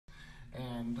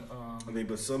And I mean,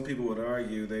 but some people would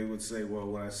argue, they would say, well,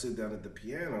 when I sit down at the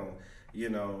piano, you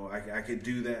know, I could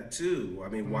do that too. I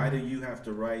mean, why do you have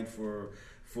to write for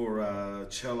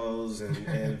cellos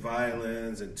and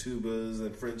violins and tubas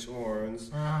and French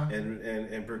horns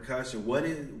and percussion? What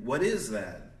is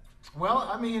that? Well,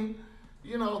 I mean,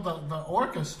 you know, the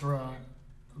orchestra,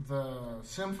 the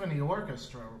symphony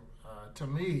orchestra, to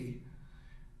me,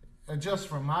 just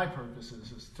for my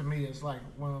purposes, to me is like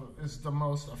is the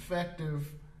most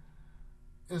effective,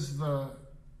 is the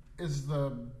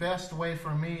best way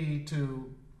for me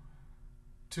to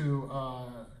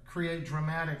create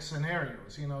dramatic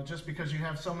scenarios. You know, just because you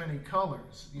have so many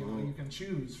colors, you know, you can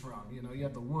choose from. You know, you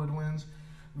have the woodwinds,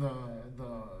 the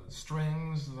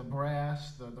strings, the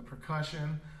brass, the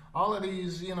percussion. All of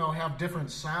these, you know, have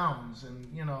different sounds, and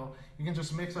you know, you can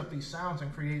just mix up these sounds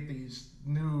and create these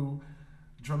new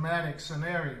dramatic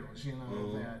scenarios. You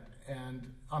know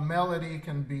and a melody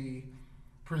can be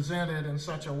presented in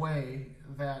such a way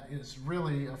that is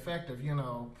really effective. You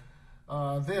know,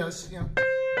 this, you know,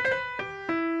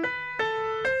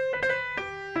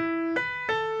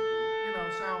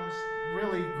 sounds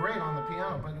really great on the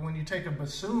piano, but when you take a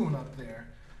bassoon up there,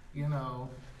 you know,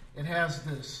 it has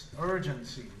this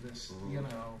urgency, this, you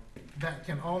know, that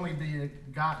can only be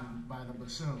gotten by the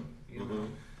bassoon, you know.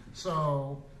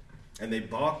 So. And they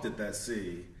balked at that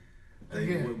C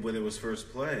when it was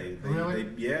first played. Really?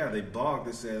 They balked.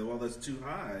 They said, well, that's too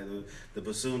high. The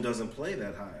bassoon doesn't play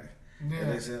that high. Yeah.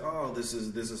 And they said, oh, this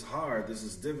is hard, this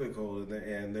is difficult.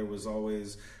 And there was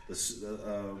always a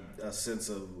sense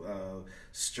of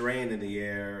strain in the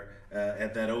air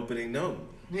at that opening note.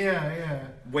 Yeah.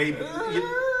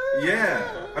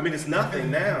 Yeah. I mean, it's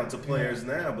nothing now to players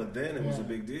now, but then it was a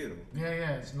big deal.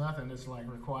 Yeah, it's nothing. It's like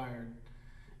required,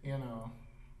 you know,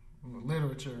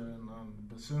 literature and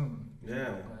the bassoon.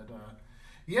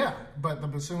 But the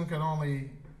bassoon could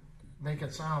only make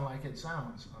it sound like it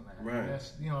sounds on that. Right.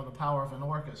 That's, you know, the power of an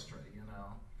orchestra, you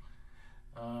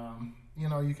know. You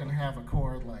know, you can have a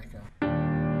chord like a, it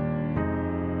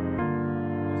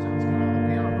sounds good on the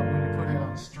piano, but when you put it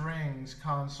on strings,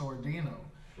 consordino,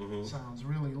 it sounds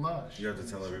really lush. You have to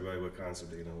tell everybody what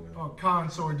consordino is. Oh,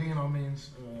 consordino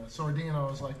means, sordino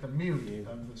is like the mute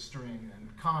of the string, and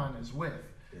con is with.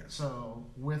 Yes. So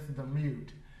with the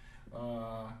mute.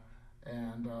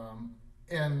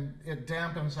 And it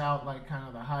dampens out like kind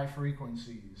of the high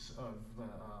frequencies of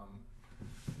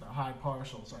the high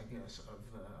partials, I guess,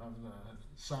 of the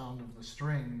sound of the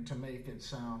string to make it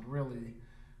sound really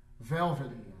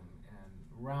velvety and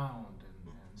round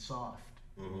and soft.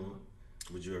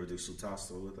 Would you ever do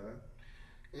sutasto with that?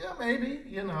 Yeah, maybe.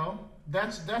 You know,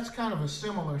 that's kind of a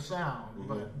similar sound,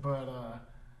 but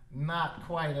not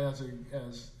quite as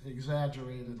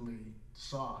exaggeratedly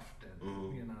soft,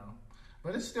 and you know.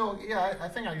 But it's still, I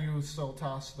think I used Sol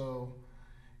Tasto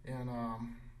in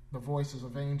The Voices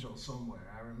of Angels somewhere.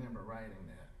 I remember writing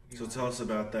that. So tell us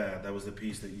about that. That was the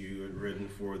piece that you had written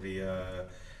for the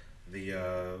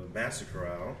Master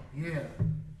Chorale. Yeah.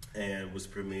 And was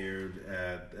premiered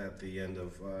at the end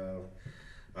of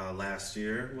last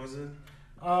year, was it?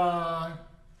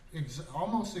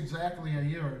 Almost exactly a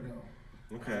year ago.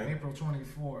 Okay. April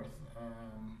 24th.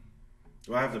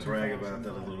 Well, I have to brag about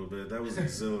that a little bit. That was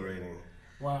exhilarating.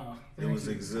 Wow. It was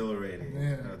exhilarating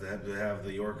to have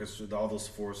the orchestra, all those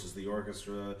forces, the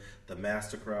orchestra, the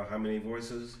master chorale. How many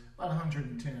voices? About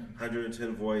 110.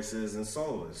 110 voices and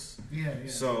soloists. Yeah.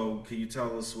 So can you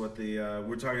tell us what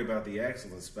we're talking about the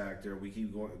excellence factor. We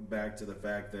keep going back to the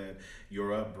fact that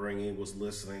your upbringing was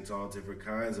listening to all different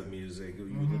kinds of music.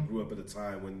 You grew up at a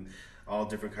time when all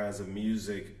different kinds of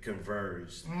music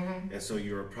converged. And so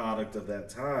you're a product of that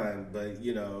time. But,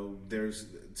 you know, there's,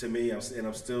 to me,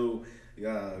 I'm still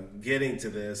getting to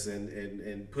this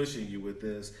and pushing you with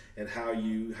this, and how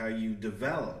you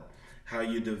develop,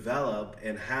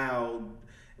 and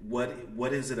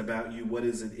what is it about you, what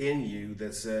is it in you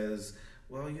that says,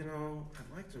 well, you know,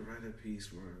 I'd like to write a piece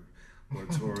for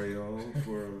oratorio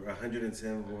for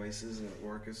 110 voices and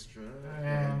orchestra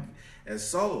and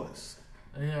soloists.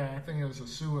 Yeah, I think it was a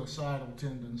suicidal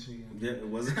tendency. Yeah,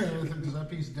 was it? Because that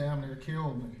piece damn near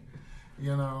killed me.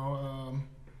 You know,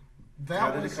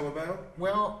 how did it come about?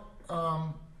 Well,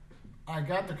 I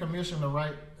got the commission to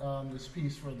write this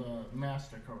piece for the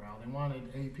Master Chorale. They wanted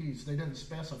a piece. They didn't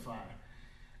specify.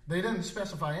 They didn't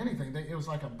specify anything. It was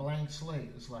like a blank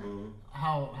slate. It's like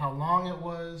how long it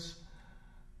was,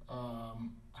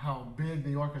 how big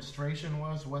the orchestration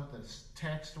was, what the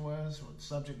text was, what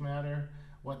subject matter,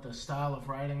 what the style of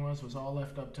writing was all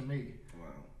left up to me. Wow.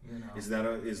 You know. Is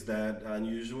that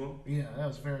unusual? Yeah, that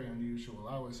was very unusual.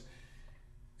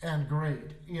 And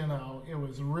great. You know, it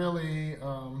was really,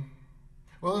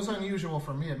 Well, it's unusual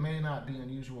for me. It may not be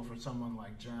unusual for someone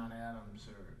like John Adams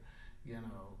or,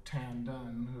 Tan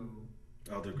Dunn, who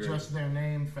Oh, they're great. just their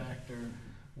name factor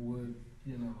would,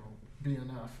 be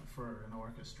enough for an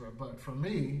orchestra. But for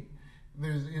me,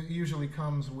 it usually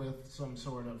comes with some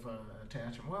sort of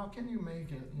attachment. Well, can you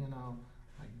make it,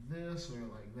 like this or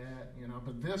like that,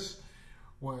 But this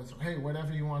was, hey,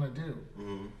 whatever you want to do,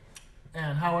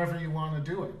 and however you want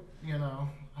to do it,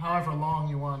 however long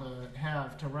you want to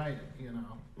have to write it,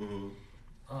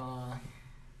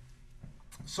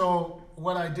 So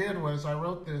what I did was I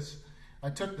wrote this. I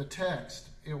took the text.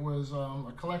 It was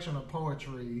a collection of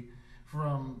poetry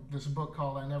from this book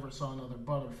called I Never Saw Another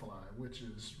Butterfly, which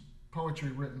is poetry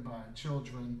written by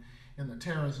children in the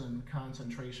Terezin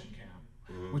concentration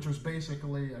camp, which was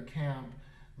basically a camp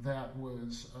that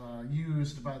was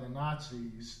used by the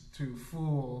Nazis to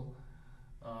fool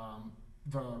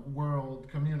the world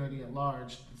community at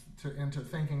large into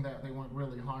thinking that they weren't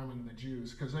really harming the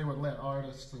Jews, because they would let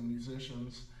artists and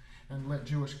musicians and let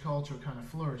Jewish culture kind of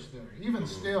flourish there. Even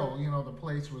still, the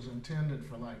place was intended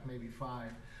for like maybe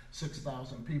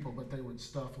 6,000 people, but they would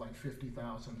stuff like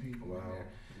 50,000 people in there.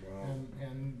 Wow.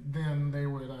 And then they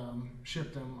would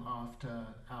ship them off to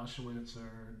Auschwitz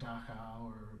or Dachau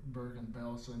or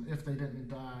Bergen-Belsen if they didn't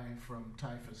die from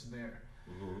typhus there.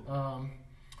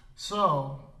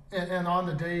 And on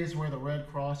the days where the Red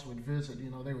Cross would visit,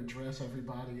 they would dress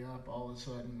everybody up all of a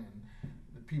sudden, and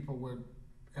the people would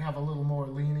have a little more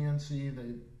leniency.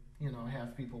 They,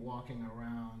 have people walking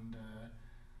around,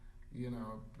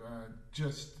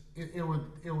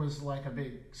 it was like a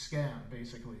big scam,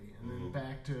 basically. And then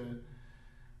back to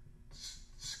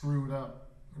screwed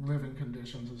up living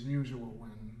conditions as usual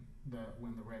when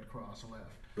the Red Cross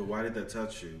left. But why did that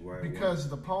touch you? Because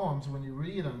the poems, when you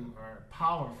read them, are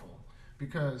powerful,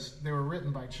 because they were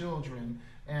written by children.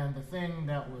 And the thing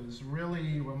that was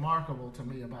really remarkable to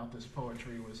me about this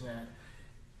poetry was that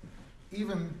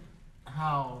even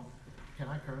how, can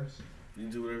I curse? You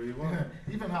can do whatever you want.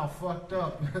 Even how fucked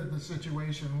up the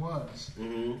situation was.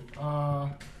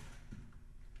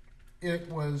 It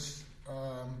was,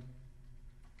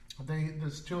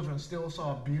 these children still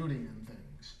saw beauty in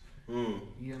things.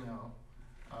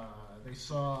 They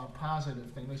saw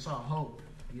positive things. They saw hope,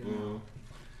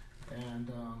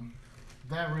 And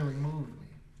that really moved me,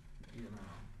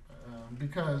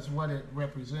 because what it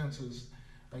represents is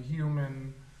a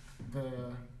human,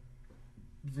 the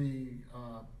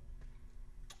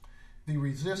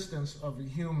resistance of a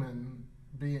human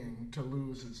being to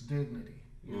lose its dignity,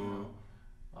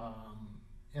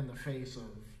 in the face of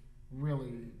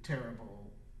really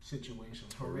terrible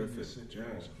situations, horrific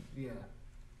situations. Yeah.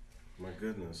 My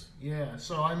goodness. Yeah.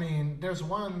 So I mean, there's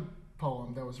one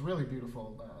poem that was really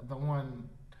beautiful, the one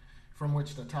from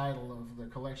which the title of the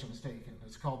collection is taken.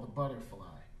 It's called The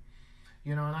Butterfly.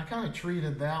 And I kind of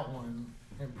treated that one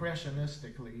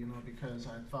impressionistically, because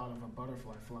I thought of a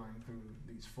butterfly flying through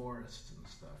these forests and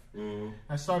stuff.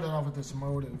 I started off with this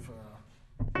motive.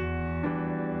 Like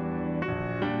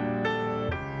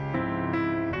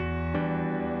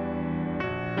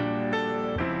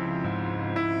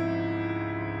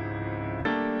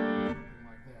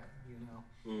that,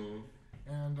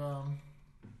 And,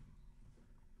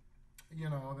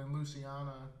 then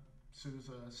Luciana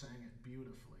Souza sang it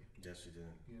beautifully. Yes, she did.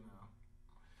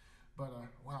 But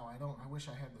wow, I wish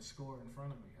I had the score in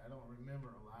front of me. I don't remember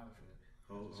a lot of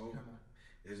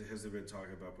it. Has there been talk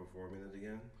about performing it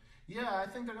again? Yeah, I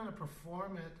think they're going to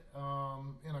perform it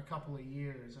in a couple of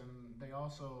years, and they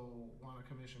also want to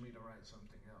commission me to write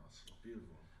something else.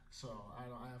 Beautiful. So I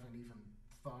haven't even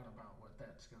thought about what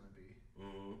that's going to be.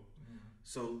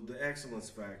 So the excellence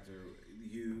factor,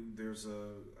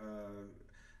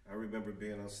 I remember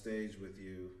being on stage with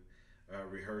you,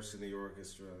 rehearsing the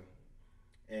orchestra,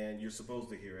 and you're supposed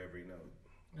to hear every note.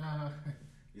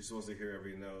 You're supposed to hear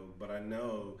every note, but I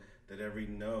know that every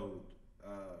note,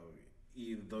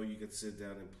 even though you could sit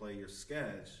down and play your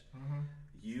sketch,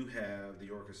 you have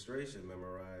the orchestration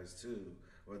memorized too,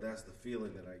 or that's the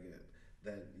feeling that I get.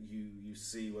 That you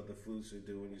see what the flutes are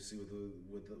doing, you see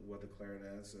what the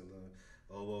clarinets and the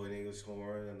oboe and English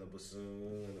horn and the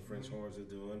bassoon and the French horns are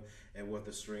doing, and what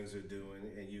the strings are doing,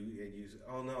 and you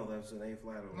oh no, that's an A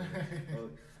flat over there.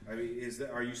 I mean,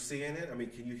 are you seeing it? I mean,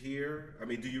 can you hear? I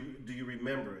mean, do you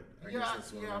remember it? I guess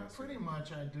that's what I'm asking. Pretty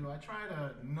much I do. I try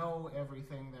to know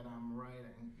everything that I'm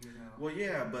writing. Well,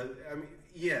 yeah, but I mean,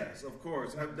 yes, of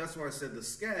course. That's why I said the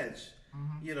sketch.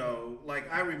 Like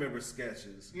I remember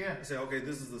sketches. Yeah. You say, okay,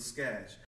 this is the sketch.